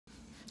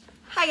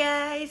Hi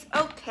guys!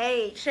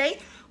 Okay, today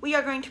we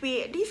are going to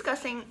be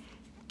discussing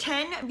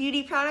 10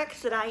 beauty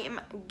products that I am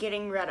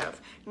getting rid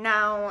of.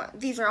 Now,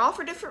 these are all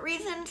for different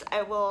reasons.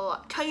 I will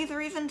tell you the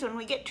reasons when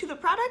we get to the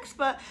products,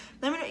 but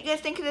let me know what you guys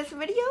think of this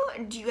video.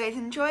 Do you guys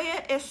enjoy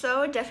it? If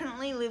so,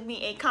 definitely leave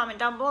me a comment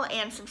down below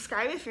and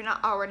subscribe if you're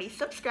not already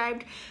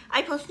subscribed.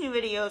 I post new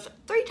videos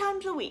 3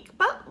 times a week,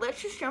 but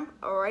let's just jump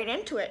right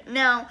into it.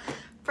 Now,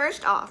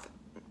 first off,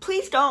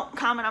 please don't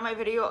comment on my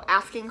video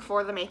asking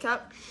for the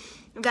makeup.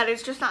 That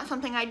is just not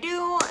something I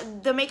do.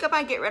 The makeup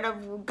I get rid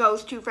of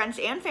goes to friends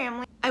and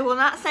family. I will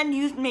not send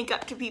used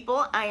makeup to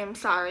people. I am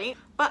sorry.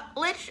 But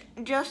let's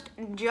just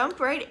jump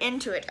right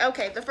into it.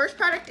 Okay, the first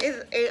product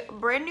is a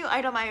brand new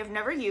item I have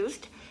never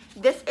used.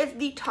 This is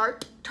the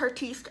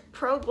Tarteist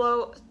Pro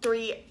Glow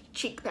 3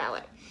 Cheek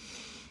Palette.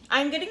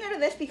 I'm getting rid of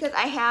this because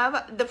I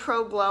have the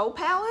Pro Glow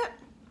palette,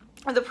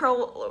 or the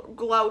Pro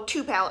Glow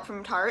 2 palette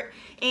from Tarte,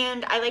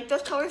 and I like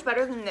those colors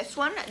better than this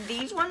one.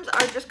 These ones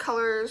are just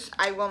colors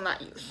I will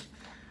not use.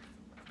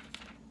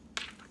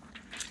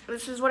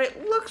 This is what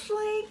it looks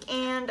like,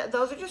 and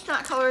those are just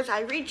not colors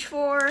I reach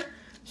for,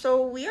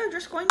 so we are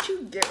just going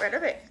to get rid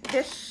of it.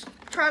 This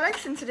product,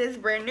 since it is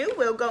brand new,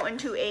 will go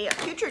into a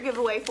future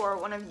giveaway for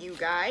one of you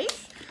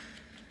guys.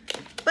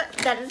 But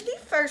that is the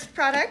first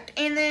product,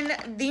 and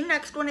then the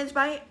next one is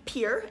by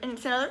Pure, and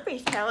it's another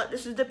face palette.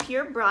 This is the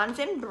Pure Bronze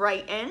and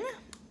Brighten.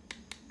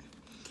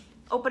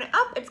 Open it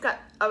up, it's got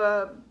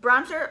a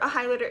bronzer, a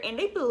highlighter, and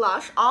a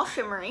blush, all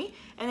shimmery,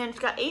 and then it's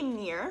got a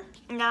mirror.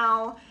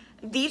 Now,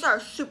 these are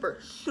super,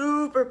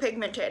 super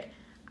pigmented.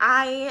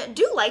 I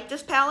do like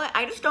this palette,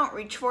 I just don't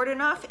reach for it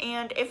enough,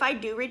 and if I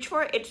do reach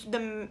for it, it's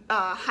the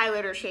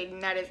highlighter shade,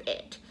 and that is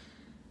it.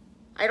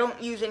 I don't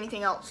use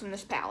anything else in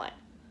this palette.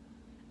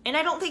 And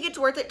I don't think it's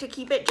worth it to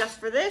keep it just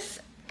for this,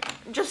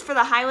 just for the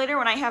highlighter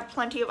when I have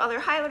plenty of other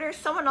highlighters.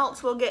 Someone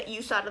else will get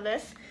use out of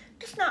this,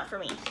 just not for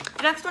me.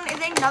 The next one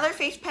is another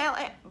face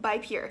palette by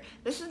Pure.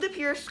 This is the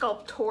Pure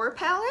Sculptor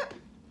palette.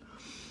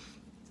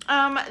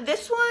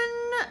 This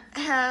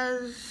one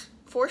has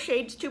 4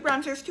 shades, 2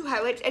 bronzers, 2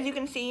 highlights. As you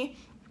can see,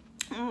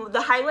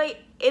 the highlight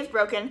is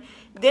broken.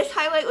 This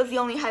highlight was the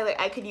only highlight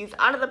I could use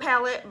out of the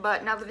palette,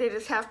 but now that it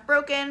is half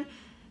broken,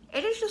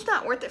 it is just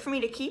not worth it for me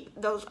to keep.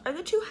 Those are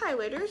the 2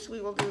 highlighters. We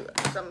will do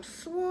some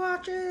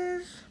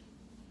swatches.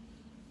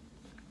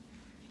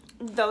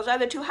 Those are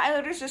the 2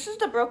 highlighters. This is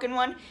the broken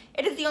one.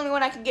 It is the only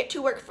one I could get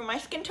to work for my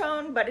skin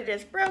tone, but it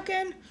is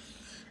broken.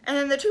 And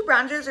then the 2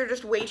 bronzers are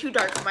just way too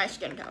dark for my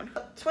skin tone.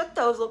 That's what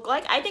those look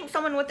like. I think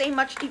someone with a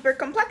much deeper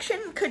complexion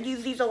could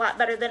use these a lot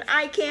better than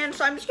I can,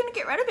 so I'm just gonna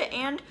get rid of it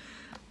and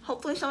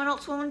hopefully someone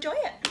else will enjoy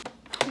it.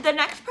 The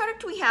next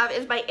product we have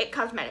is by IT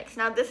Cosmetics.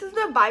 Now this is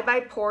the Bye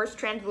Bye Pores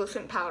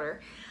Translucent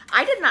Powder.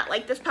 I did not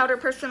like this powder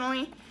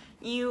personally.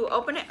 You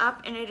open it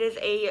up and it is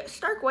a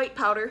stark white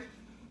powder.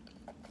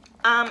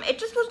 It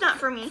just was not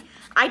for me.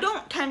 I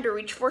don't tend to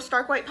reach for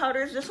stark white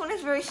powders. This one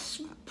is very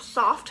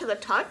soft to the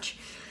touch,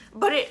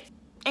 but it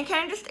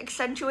kind of just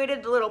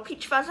accentuated the little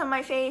peach fuzz on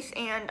my face,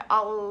 and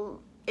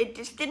it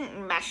just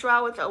didn't mesh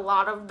well with a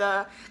lot of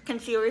the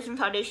concealers and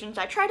foundations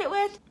I tried it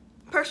with.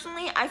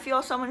 Personally, I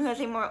feel someone who has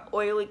a more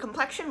oily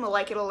complexion will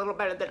like it a little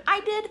better than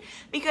I did,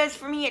 because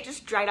for me it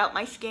just dried out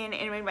my skin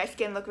and made my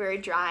skin look very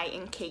dry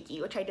and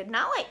cakey, which I did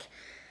not like.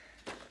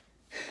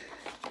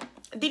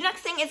 The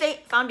next thing is a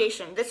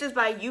foundation. This is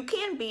by You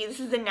Can Be. This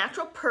is the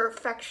Natural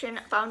Perfection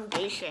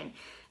Foundation.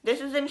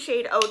 This is in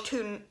shade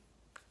 02.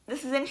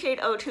 This is in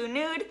shade 02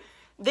 Nude.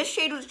 This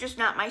shade was just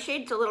not my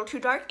shade. It's a little too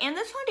dark, and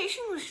this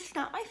foundation was just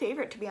not my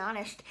favorite, to be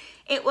honest.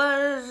 It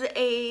was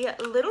a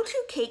little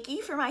too cakey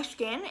for my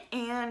skin,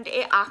 and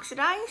it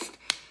oxidized,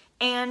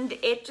 and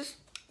it just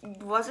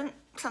wasn't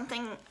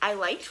something I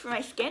liked for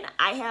my skin.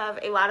 I have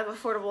a lot of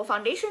affordable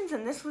foundations,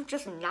 and this was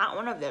just not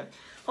one of them.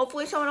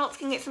 Hopefully someone else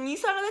can get some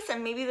use out of this,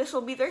 and maybe this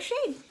will be their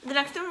shade. The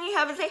next one we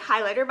have is a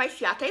highlighter by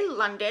Ciate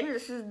London.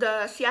 This is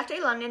the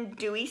Ciate London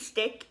Dewy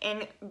Stick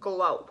in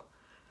Glow.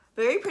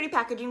 Very pretty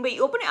packaging, but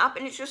you open it up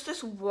and it's just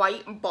this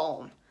white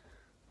balm.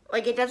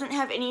 Like, it doesn't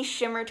have any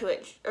shimmer to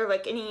it, or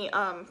like any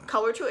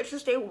color to it. It's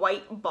just a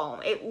white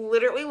balm. It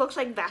literally looks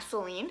like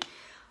Vaseline.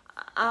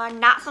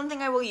 Not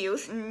something I will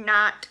use.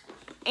 Not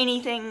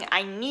anything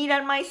I need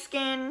on my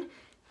skin.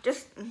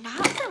 Just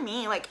not for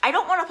me. Like, I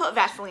don't want to put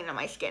Vaseline on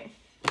my skin.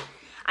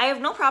 I have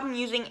no problem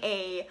using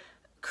a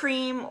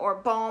cream or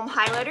balm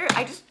highlighter.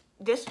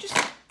 This just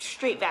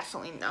straight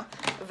Vaseline though.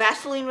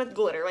 Vaseline with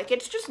glitter. Like,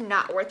 it's just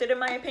not worth it in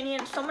my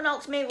opinion. Someone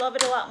else may love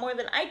it a lot more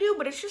than I do,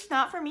 but it's just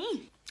not for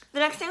me. The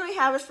next thing we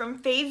have is from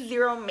Phase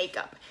Zero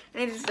Makeup,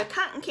 and it is the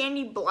Cotton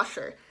Candy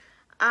Blusher.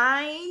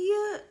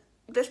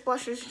 This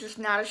blush is just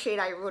not a shade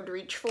I would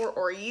reach for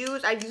or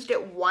use. I used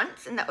it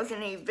once, and that was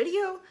in a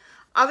video.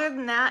 Other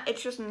than that,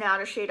 it's just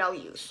not a shade I'll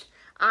use.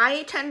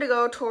 I tend to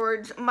go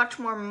towards much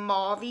more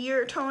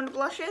mauve-ier toned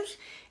blushes,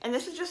 and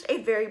this is just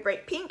a very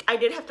bright pink. I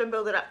did have to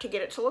build it up to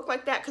get it to look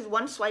like that, because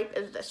one swipe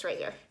is this right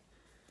here.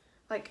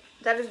 Like,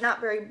 that is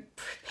not very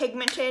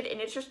pigmented,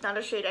 and it's just not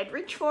a shade I'd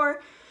reach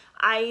for.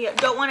 I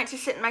don't want it to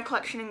sit in my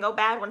collection and go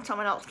bad when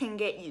someone else can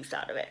get use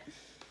out of it.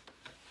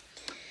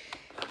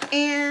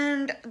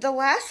 And the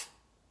last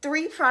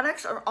 3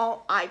 products are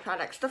all eye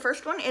products. The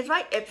first one is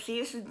by Ipsy.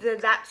 This is the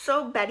That's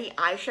So Betty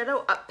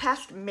eyeshadow Up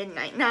Past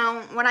Midnight.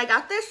 Now, when I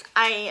got this,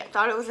 I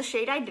thought it was a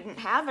shade I didn't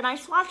have, and I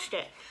swatched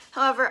it.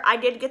 However, I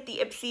did get the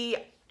Ipsy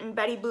and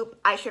Betty Boop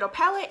eyeshadow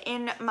palette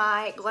in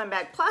my Glam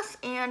Bag Plus,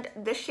 and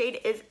this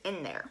shade is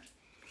in there.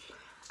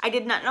 I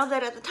did not know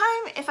that at the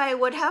time. If I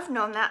would have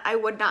known that, I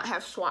would not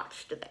have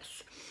swatched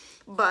this.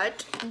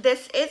 But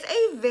this is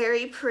a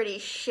very pretty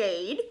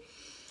shade.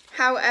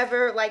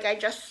 However, like I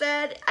just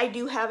said, I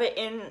do have it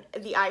in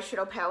the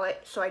eyeshadow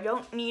palette, so I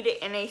don't need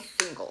it in a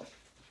single.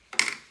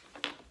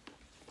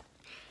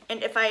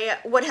 And if I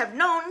would have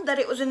known that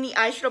it was in the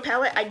eyeshadow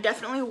palette, I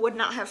definitely would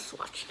not have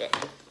swatched it.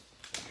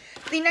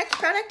 The next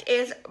product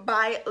is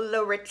by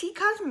Laritzi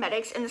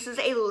Cosmetics, and this is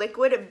a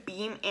liquid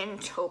beam in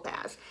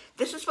topaz.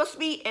 This is supposed to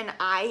be an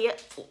eye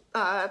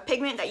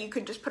pigment that you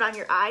could just put on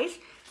your eyes.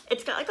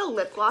 It's got like a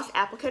lip gloss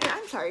applicator.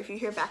 I'm sorry if you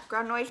hear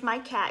background noise. My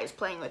cat is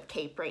playing with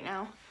tape right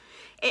now.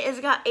 It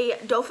has got a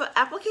doe foot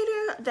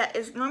applicator that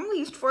is normally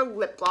used for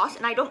lip gloss,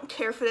 and I don't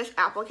care for this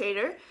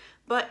applicator,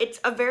 but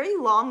it's a very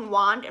long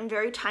wand and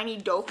very tiny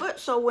doe foot,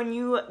 so when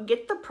you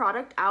get the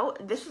product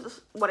out, this is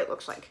what it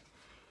looks like.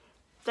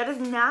 That is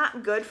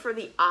not good for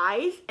the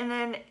eyes, and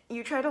then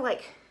you try to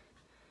like,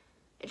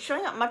 it's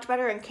showing up much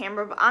better in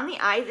camera, but on the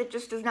eyes, it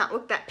just does not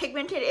look that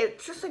pigmented.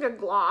 It's just like a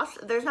gloss.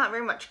 There's not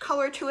very much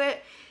color to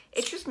it.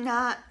 It's just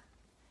not,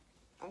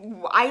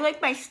 I like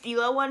my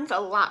Stila ones a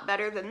lot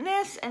better than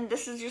this, and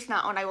this is just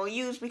not one I will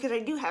use because I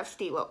do have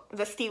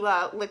the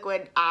Stila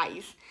liquid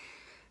eyes.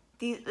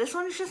 This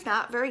one is just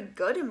not very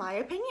good in my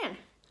opinion.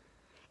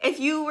 If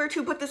you were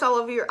to put this all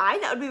over your eye,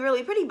 that would be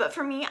really pretty, but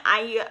for me,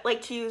 I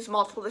like to use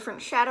multiple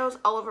different shadows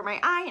all over my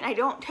eye, and I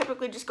don't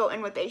typically just go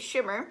in with a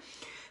shimmer,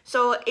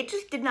 so it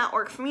just did not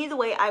work for me the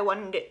way I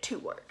wanted it to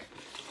work.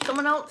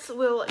 Someone else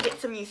will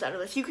get some use out of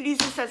this. You could use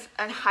this as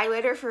a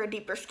highlighter for a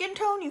deeper skin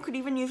tone. You could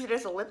even use it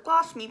as a lip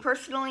gloss. Me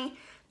personally,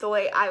 the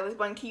way I was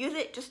going to use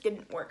it just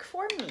didn't work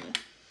for me.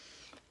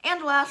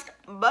 And last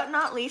but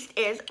not least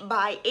is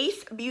by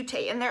Ace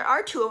Beauté. And there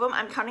are 2 of them.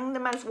 I'm counting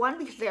them as one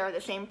because they are the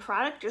same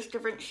product, just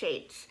different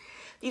shades.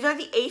 These are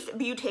the Ace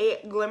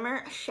Beauté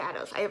Glimmer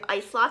Shadows. I have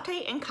Ice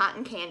Latte and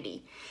Cotton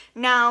Candy.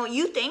 Now,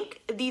 you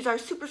think these are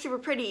super, super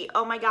pretty.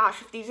 Oh my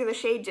gosh, if these are the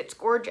shades, it's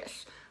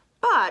gorgeous.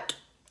 But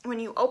when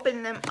you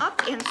open them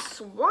up and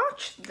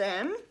swatch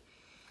them,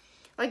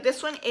 like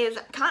this one is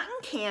Cotton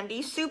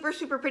Candy, super,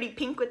 super pretty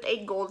pink with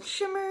a gold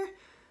shimmer.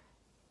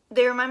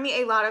 They remind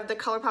me a lot of the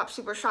ColourPop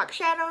Super Shock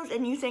Shadows,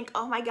 and you think,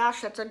 oh my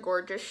gosh, that's a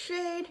gorgeous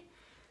shade.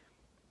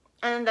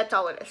 And that's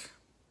all it is.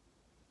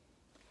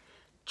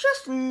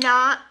 Just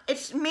not,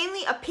 it's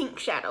mainly a pink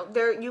shadow.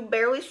 You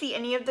barely see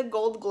any of the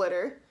gold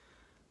glitter.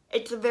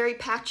 It's very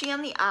patchy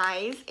on the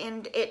eyes,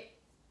 and it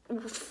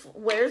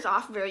wears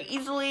off very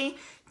easily.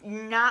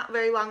 Not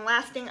very long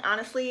lasting.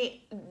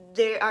 Honestly,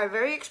 they are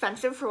very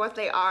expensive for what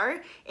they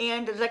are,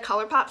 and the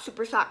ColourPop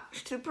Super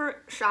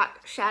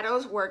Shock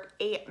Shadows work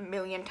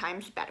 1,000,000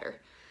 times better.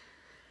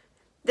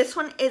 This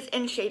one is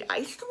in shade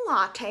Iced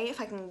Latte. If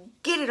I can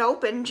get it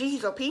open,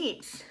 jeez oh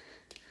Pete's.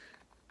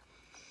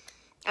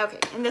 Okay,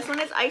 and this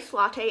one is Iced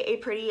Latte, a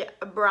pretty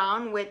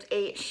brown with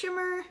a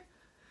shimmer.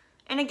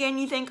 And again,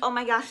 you think, oh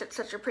my gosh, it's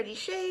such a pretty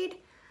shade.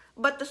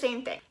 But the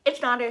same thing.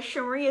 It's not as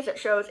shimmery as it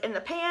shows in the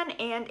pan,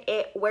 and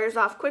it wears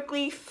off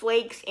quickly,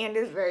 flakes, and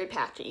is very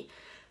patchy.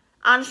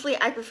 Honestly,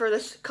 I prefer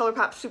this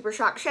ColourPop Super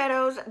Shock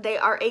Shadows. They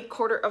are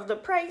 1/4 of the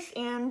price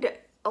and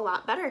a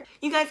lot better.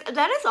 You guys,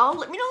 that is all.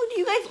 Let me know, do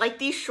you guys like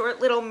these short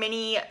little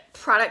mini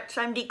products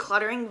I'm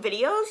decluttering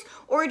videos,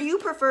 or do you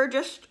prefer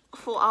just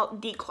full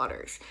out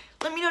declutters?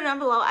 Let me know down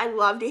below. I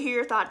love to hear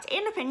your thoughts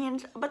and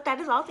opinions, but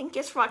that is all. Thank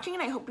you for watching,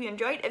 and I hope you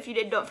enjoyed. If you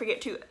did, don't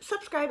forget to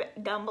subscribe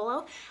down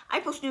below. I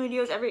post new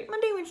videos every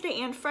Monday,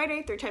 Wednesday, and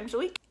Friday, 3 times a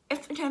week.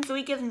 If 3 times a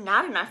week is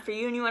not enough for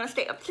you and you want to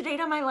stay up to date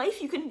on my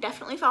life, you can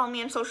definitely follow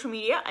me on social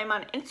media. I'm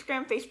on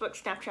Instagram,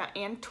 Facebook, Snapchat,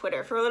 and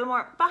Twitter for a little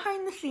more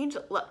behind the scenes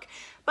look.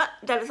 But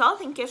that is all.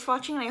 Thank you for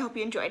watching, and I hope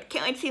you enjoyed.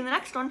 Can't wait to see you in the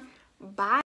next one. Bye.